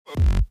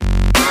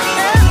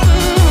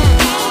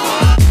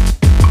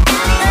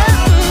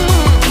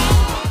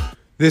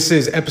This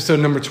is episode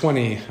number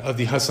 20 of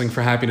the Hustling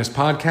for Happiness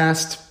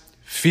podcast.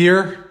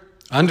 Fear,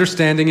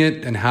 understanding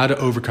it, and how to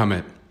overcome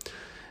it.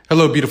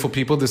 Hello, beautiful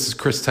people. This is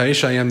Chris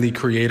Teisch. I am the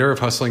creator of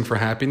Hustling for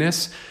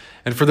Happiness.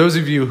 And for those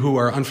of you who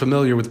are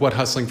unfamiliar with what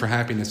Hustling for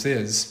Happiness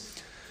is,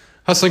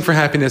 Hustling for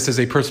Happiness is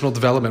a personal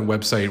development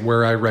website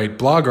where I write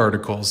blog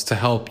articles to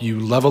help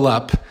you level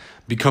up,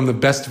 become the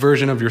best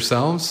version of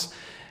yourselves,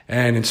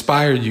 and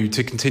inspire you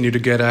to continue to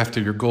get after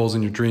your goals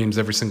and your dreams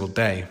every single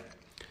day.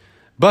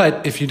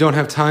 But if you don't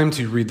have time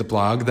to read the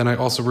blog, then I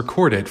also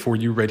record it for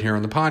you right here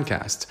on the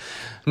podcast.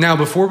 Now,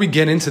 before we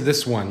get into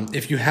this one,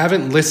 if you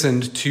haven't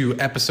listened to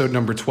episode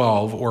number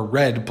 12 or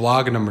read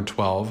blog number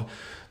 12,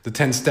 the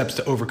 10 steps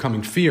to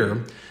overcoming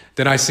fear,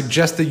 then I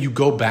suggest that you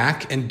go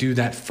back and do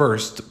that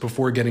first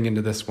before getting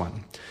into this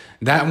one.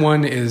 That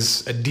one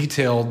is a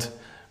detailed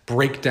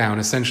breakdown,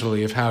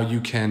 essentially, of how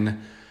you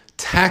can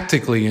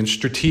tactically and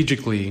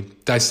strategically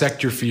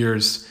dissect your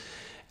fears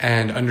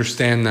and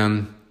understand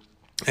them.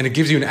 And it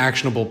gives you an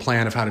actionable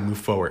plan of how to move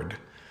forward.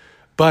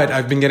 But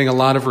I've been getting a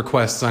lot of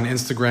requests on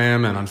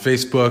Instagram and on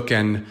Facebook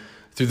and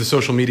through the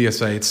social media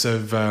sites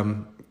of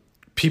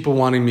people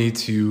wanting me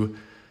to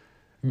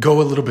go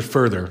a little bit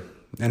further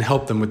and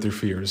help them with their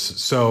fears.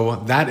 So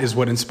that is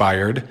what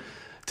inspired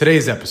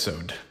today's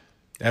episode.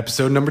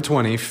 Episode number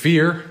 20,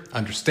 Fear,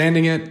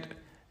 Understanding It,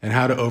 and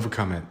How to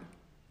Overcome It.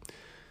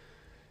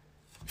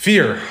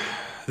 Fear,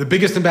 the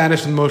biggest and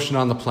baddest emotion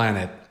on the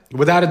planet.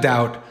 Without a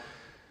doubt,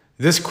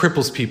 this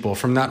cripples people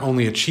from not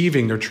only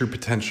achieving their true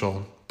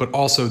potential, but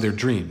also their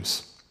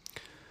dreams.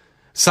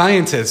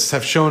 Scientists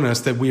have shown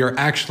us that we are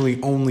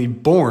actually only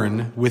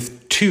born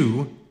with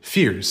two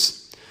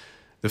fears: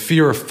 the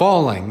fear of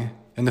falling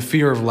and the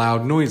fear of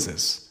loud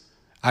noises.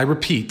 I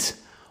repeat,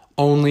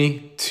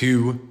 only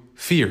two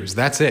fears.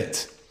 That's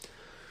it.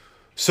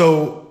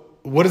 So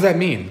what does that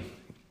mean?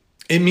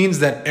 It means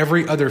that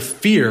every other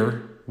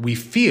fear we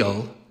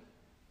feel,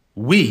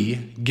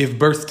 we give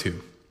birth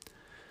to.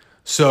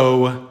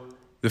 So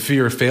the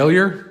fear of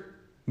failure,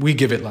 we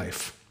give it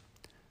life.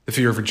 The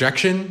fear of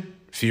rejection,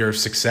 fear of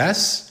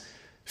success,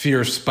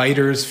 fear of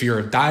spiders, fear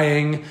of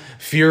dying,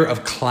 fear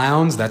of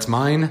clowns, that's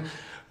mine.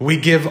 We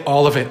give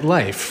all of it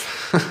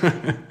life.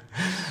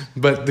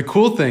 But the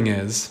cool thing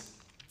is,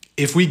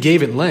 if we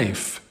gave it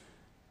life,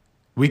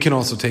 we can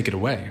also take it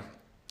away.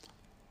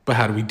 But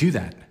how do we do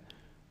that?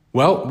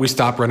 Well, we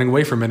stop running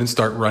away from it and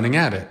start running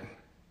at it.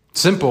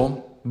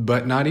 Simple,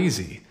 but not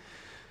easy.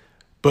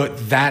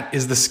 But that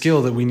is the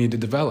skill that we need to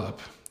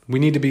develop. We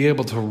need to be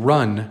able to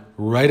run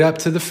right up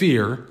to the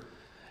fear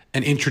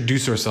and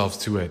introduce ourselves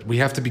to it. We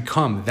have to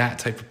become that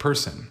type of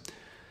person.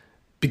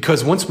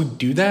 Because once we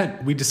do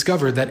that, we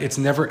discover that it's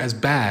never as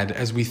bad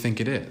as we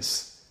think it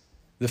is.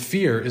 The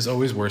fear is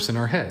always worse in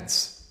our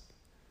heads.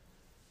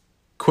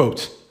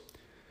 Quote,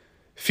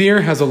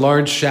 "Fear has a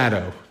large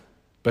shadow,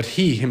 but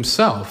he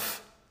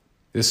himself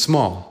is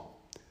small."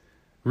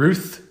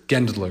 Ruth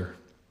Gendler.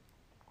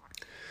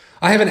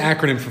 I have an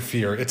acronym for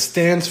fear. It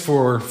stands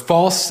for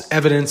false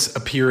evidence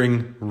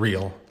appearing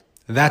real.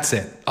 That's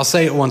it. I'll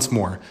say it once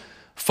more.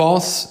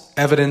 False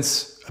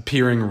evidence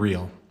appearing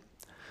real.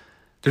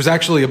 There's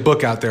actually a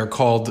book out there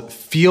called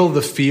Feel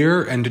the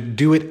Fear and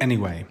Do It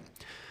Anyway.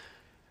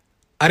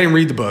 I didn't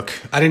read the book.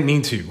 I didn't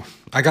need to.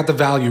 I got the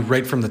value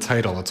right from the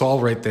title. It's all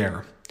right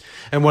there.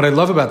 And what I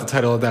love about the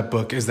title of that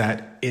book is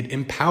that it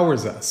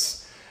empowers us.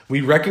 We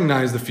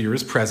recognize the fear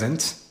is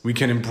present. We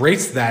can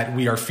embrace that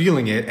we are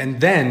feeling it. And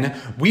then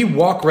we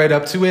walk right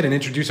up to it and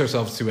introduce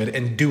ourselves to it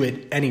and do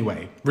it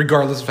anyway,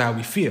 regardless of how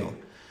we feel.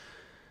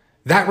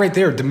 That right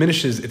there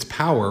diminishes its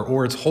power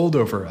or its hold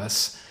over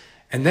us.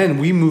 And then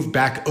we move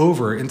back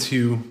over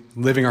into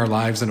living our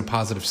lives in a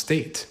positive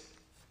state.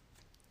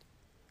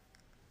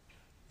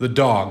 The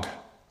dog.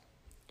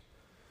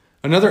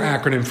 Another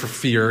acronym for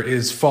fear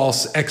is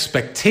false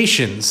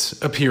expectations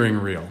appearing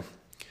real.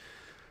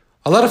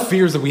 A lot of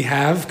fears that we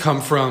have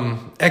come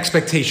from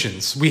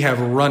expectations we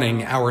have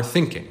running our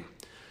thinking.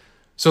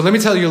 So let me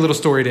tell you a little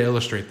story to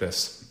illustrate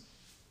this.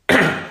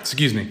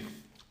 Excuse me.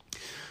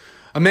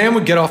 A man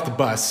would get off the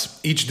bus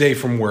each day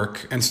from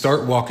work and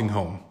start walking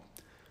home.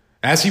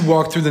 As he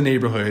walked through the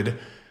neighborhood,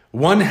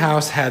 one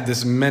house had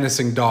this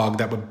menacing dog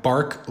that would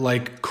bark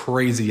like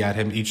crazy at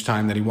him each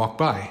time that he walked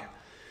by.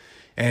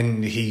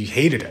 And he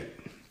hated it.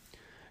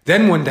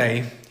 Then one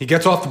day, he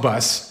gets off the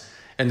bus,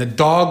 and the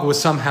dog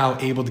was somehow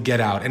able to get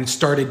out and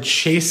started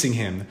chasing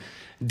him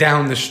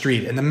down the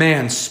street. And the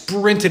man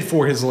sprinted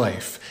for his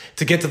life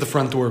to get to the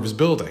front door of his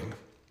building.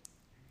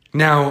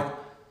 Now,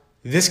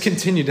 this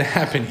continued to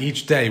happen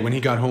each day when he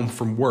got home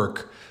from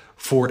work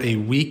for a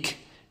week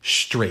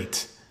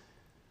straight.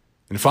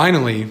 And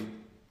finally,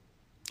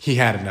 he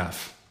had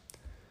enough.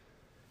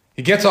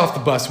 He gets off the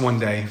bus one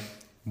day,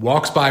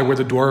 walks by where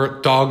the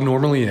dog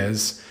normally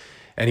is,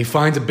 and he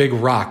finds a big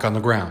rock on the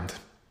ground.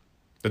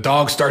 The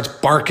dog starts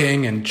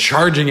barking and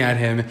charging at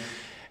him,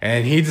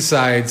 and he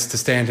decides to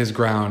stand his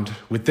ground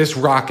with this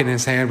rock in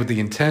his hand with the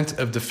intent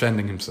of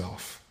defending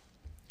himself.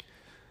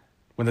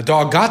 When the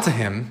dog got to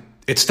him,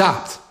 it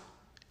stopped.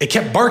 It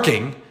kept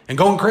barking and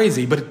going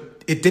crazy,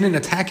 but it didn't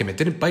attack him. It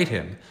didn't bite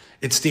him.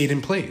 It stayed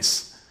in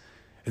place.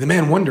 And the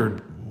man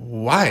wondered,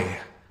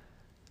 why?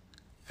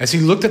 As he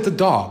looked at the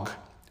dog,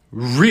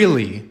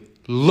 really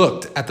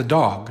looked at the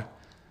dog,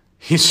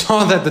 he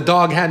saw that the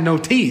dog had no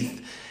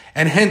teeth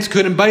and hence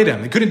couldn't bite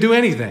him. It couldn't do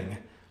anything.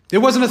 It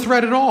wasn't a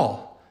threat at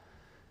all.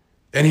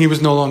 And he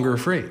was no longer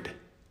afraid.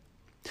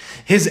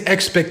 His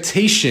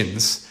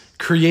expectations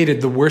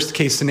created the worst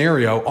case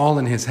scenario all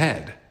in his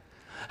head.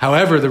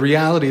 However, the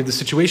reality of the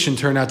situation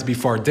turned out to be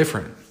far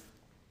different.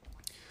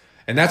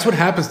 And that's what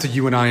happens to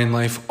you and I in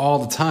life all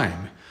the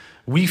time.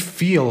 We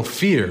feel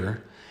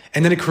fear,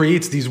 and then it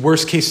creates these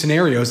worst case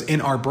scenarios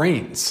in our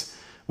brains,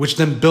 which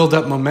then build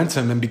up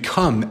momentum and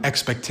become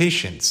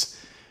expectations.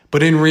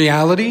 But in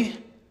reality,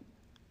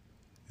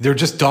 they're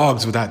just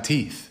dogs without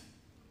teeth.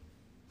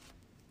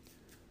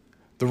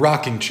 The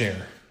rocking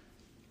chair.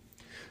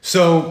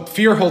 So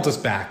fear holds us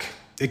back.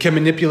 It can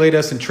manipulate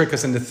us and trick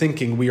us into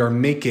thinking we are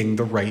making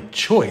the right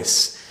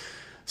choice.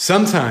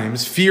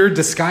 Sometimes fear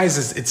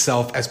disguises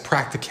itself as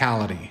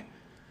practicality.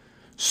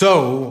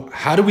 So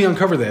how do we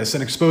uncover this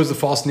and expose the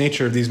false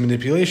nature of these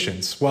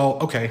manipulations? Well,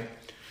 okay.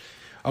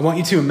 I want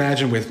you to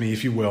imagine with me,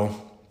 if you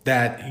will,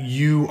 that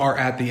you are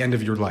at the end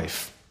of your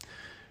life.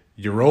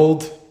 You're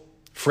old,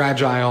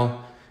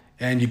 fragile,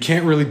 and you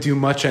can't really do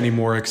much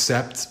anymore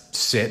except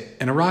sit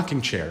in a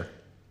rocking chair,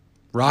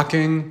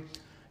 rocking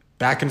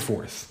back and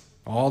forth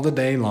all the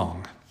day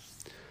long.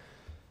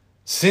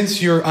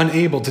 Since you're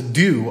unable to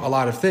do a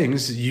lot of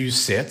things, you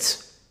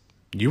sit,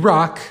 you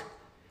rock,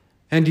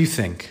 and you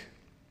think.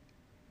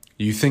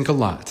 You think a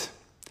lot.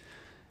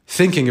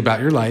 Thinking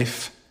about your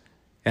life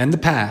and the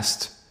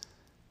past,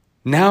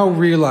 now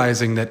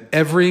realizing that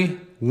every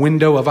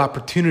window of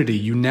opportunity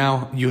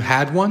you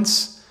had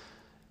once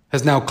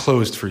has now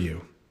closed for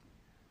you.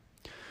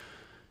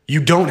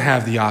 You don't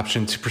have the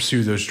option to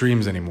pursue those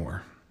dreams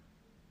anymore.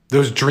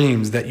 Those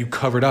dreams that you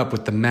covered up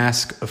with the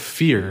mask of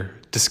fear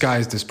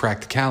disguised as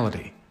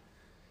practicality.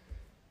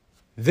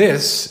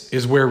 This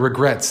is where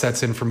regret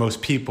sets in for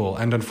most people,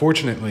 and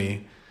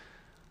unfortunately,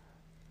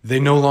 they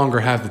no longer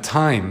have the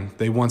time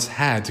they once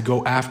had to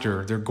go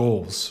after their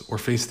goals or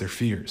face their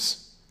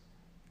fears.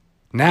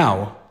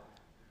 Now,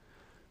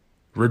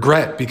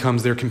 regret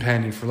becomes their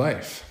companion for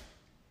life.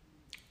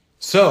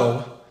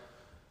 So,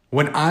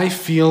 when I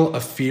feel a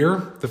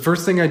fear, the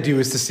first thing I do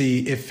is to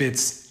see if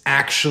it's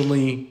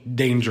actually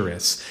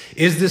dangerous.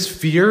 Is this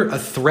fear a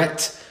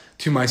threat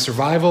to my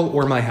survival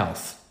or my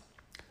health?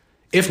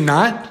 If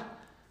not,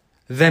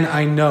 then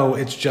I know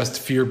it's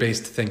just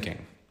fear-based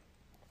thinking.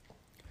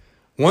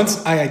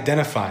 Once I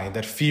identify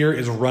that fear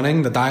is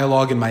running the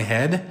dialogue in my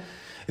head,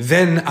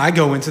 then I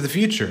go into the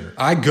future.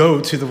 I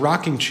go to the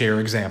rocking chair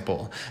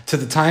example, to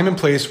the time and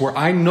place where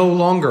I no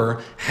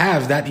longer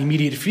have that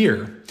immediate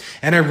fear.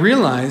 And I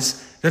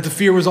realize that the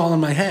fear was all in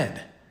my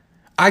head.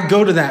 I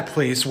go to that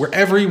place where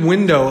every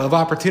window of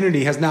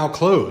opportunity has now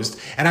closed,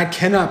 and I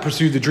cannot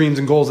pursue the dreams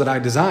and goals that I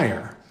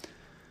desire.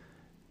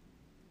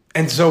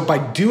 And so by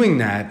doing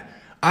that,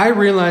 I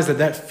realized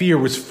that fear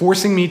was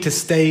forcing me to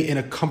stay in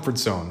a comfort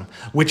zone,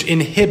 which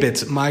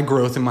inhibits my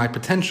growth and my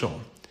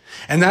potential.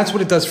 And that's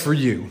what it does for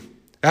you.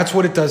 That's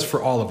what it does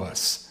for all of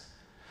us.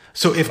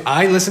 So if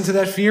I listen to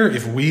that fear,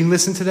 if we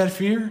listen to that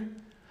fear,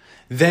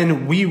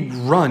 then we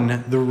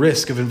run the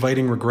risk of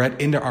inviting regret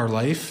into our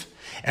life,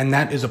 and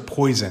that is a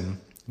poison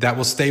that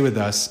will stay with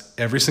us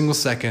every single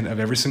second of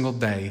every single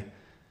day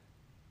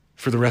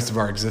for the rest of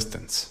our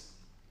existence.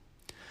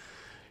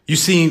 You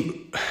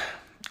see,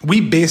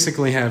 we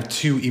basically have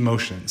two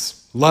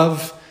emotions,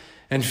 love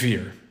and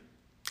fear.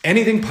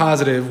 Anything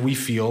positive we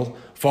feel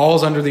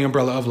falls under the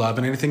umbrella of love,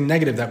 and anything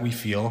negative that we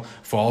feel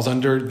falls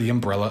under the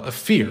umbrella of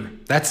fear.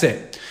 That's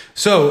it.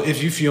 So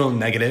if you feel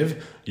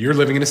negative, you're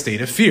living in a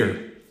state of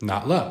fear,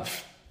 not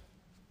love.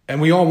 And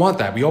we all want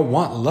that. We all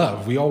want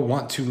love. We all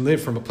want to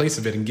live from a place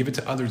of it and give it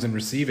to others and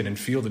receive it and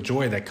feel the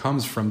joy that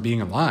comes from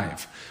being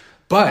alive.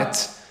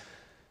 But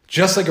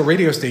just like a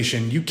radio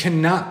station, you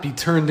cannot be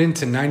turned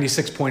into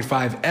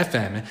 96.5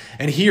 FM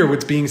and hear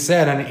what's being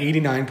said on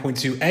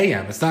 89.2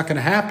 AM. It's not going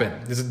to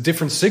happen. There's a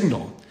different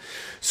signal.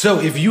 So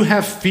if you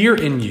have fear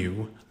in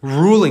you,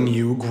 ruling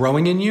you,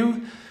 growing in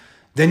you,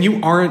 then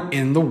you aren't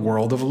in the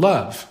world of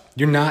love.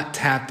 You're not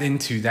tapped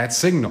into that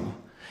signal.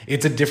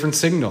 It's a different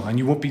signal, and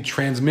you won't be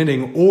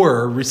transmitting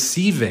or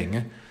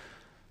receiving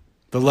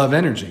the love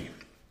energy.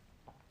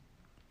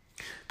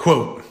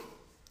 Quote,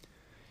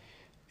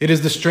 "It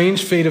is the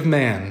strange fate of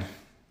man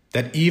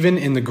that even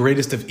in the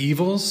greatest of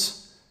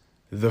evils,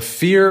 the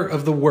fear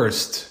of the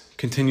worst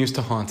continues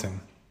to haunt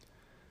him."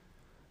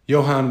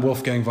 Johann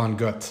Wolfgang von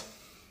Goethe.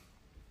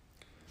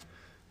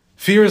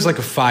 Fear is like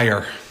a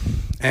fire,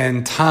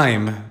 and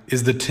time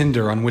is the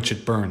tinder on which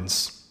it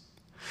burns.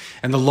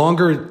 And the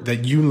longer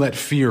that you let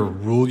fear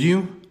rule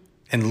you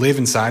and live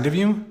inside of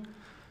you,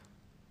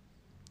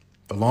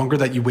 the longer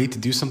that you wait to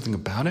do something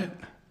about it,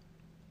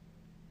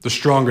 the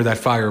stronger that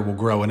fire will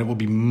grow, and it will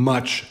be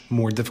much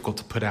more difficult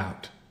to put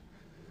out.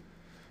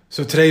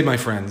 So today, my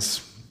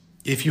friends,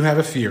 if you have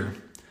a fear,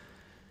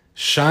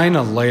 shine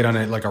a light on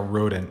it like a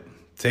rodent.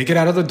 Take it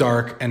out of the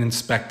dark and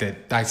inspect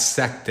it,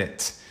 dissect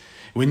it.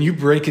 When you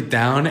break it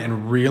down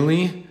and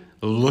really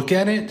look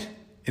at it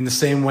in the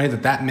same way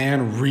that that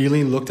man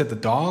really looked at the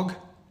dog,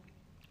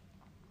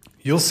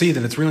 you'll see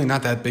that it's really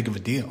not that big of a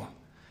deal.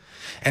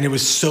 And it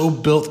was so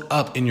built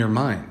up in your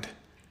mind.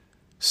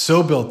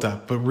 So built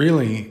up, but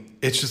really,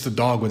 it's just a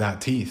dog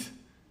without teeth.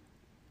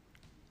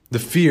 The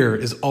fear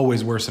is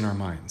always worse in our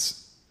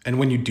minds. And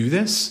when you do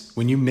this,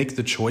 when you make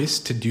the choice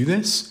to do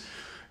this,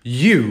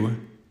 you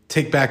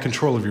take back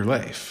control of your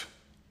life.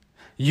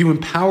 You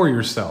empower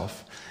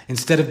yourself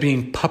instead of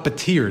being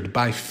puppeteered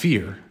by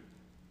fear.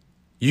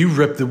 You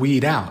rip the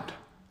weed out.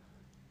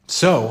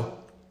 So,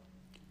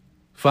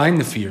 find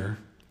the fear,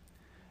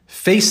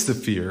 face the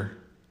fear,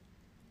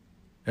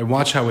 and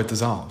watch how it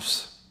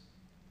dissolves.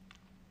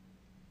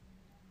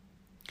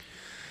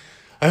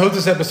 I hope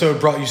this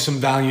episode brought you some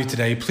value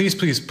today. Please,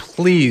 please,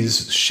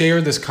 please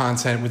share this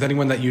content with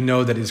anyone that you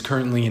know that is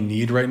currently in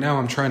need right now.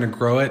 I'm trying to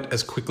grow it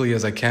as quickly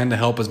as I can to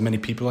help as many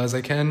people as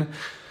I can.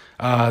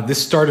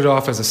 This started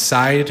off as a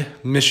side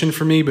mission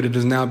for me, but it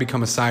has now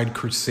become a side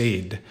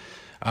crusade.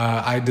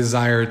 I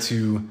desire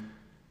to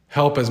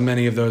help as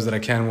many of those that I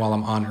can while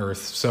I'm on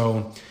Earth.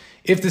 So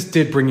if this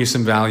did bring you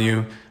some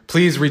value,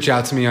 please reach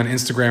out to me on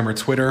Instagram or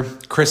Twitter,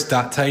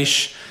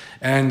 chris.teisch,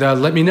 and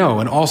let me know.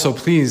 And also,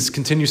 please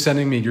continue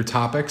sending me your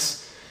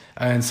topics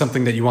and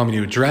something that you want me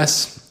to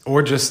address,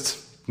 or just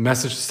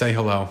message to say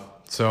hello.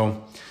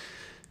 So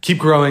keep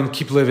growing,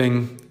 keep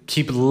living,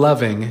 keep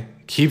loving,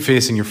 keep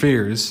facing your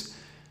fears,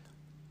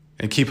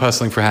 and keep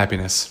hustling for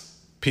happiness.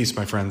 Peace,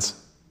 my friends.